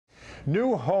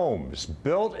New homes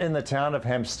built in the town of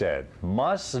Hempstead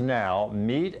must now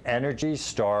meet Energy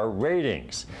Star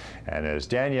ratings. And as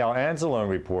Danielle Anzelone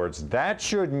reports, that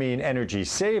should mean energy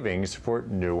savings for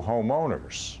new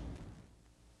homeowners.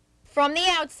 From the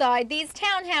outside, these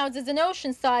townhouses in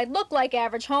Oceanside look like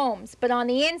average homes, but on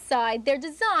the inside, they're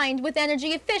designed with energy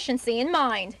efficiency in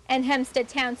mind. And Hempstead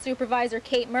Town Supervisor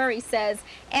Kate Murray says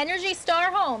Energy Star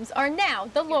homes are now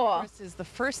the law. This is the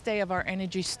first day of our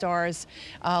Energy Stars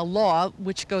law,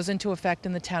 which goes into effect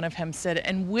in the town of Hempstead.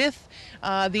 And with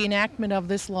the enactment of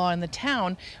this law in the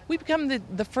town, we become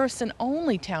the first and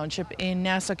only township in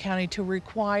Nassau County to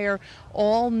require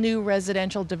all new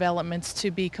residential developments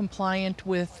to be compliant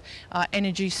with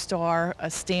Energy Star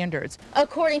standards.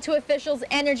 According to officials,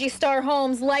 Energy Star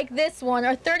homes like this one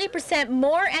are 30%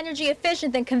 more energy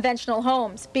efficient than conventional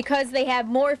homes because they have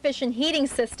more efficient heating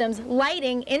systems,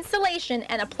 lighting, insulation,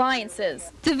 and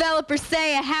appliances. Developers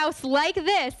say a house like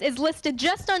this is listed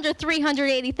just under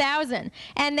 $380,000,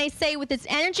 and they say with its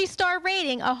Energy Star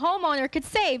rating, a homeowner could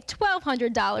save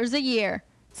 $1,200 a year.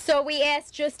 So we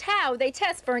asked just how they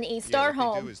test for an E-Star home.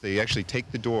 What they do is they actually take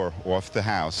the door off the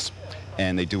house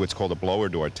and they do what's called a blower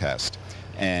door test.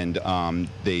 And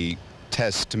they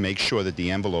test to make sure that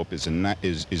the envelope is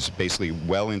basically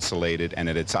well insulated and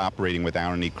that it's operating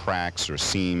without any cracks or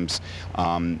seams.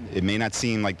 It may not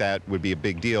seem like that would be a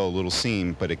big deal, a little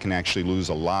seam, but it can actually lose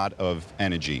a lot of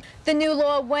energy. The new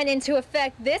law went into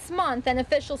effect this month, and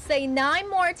officials say 9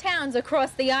 more towns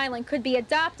across the island could be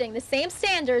adopting the same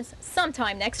standards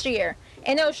sometime next year.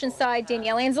 In Oceanside,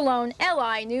 Danielle Anzelone,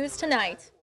 LI News Tonight.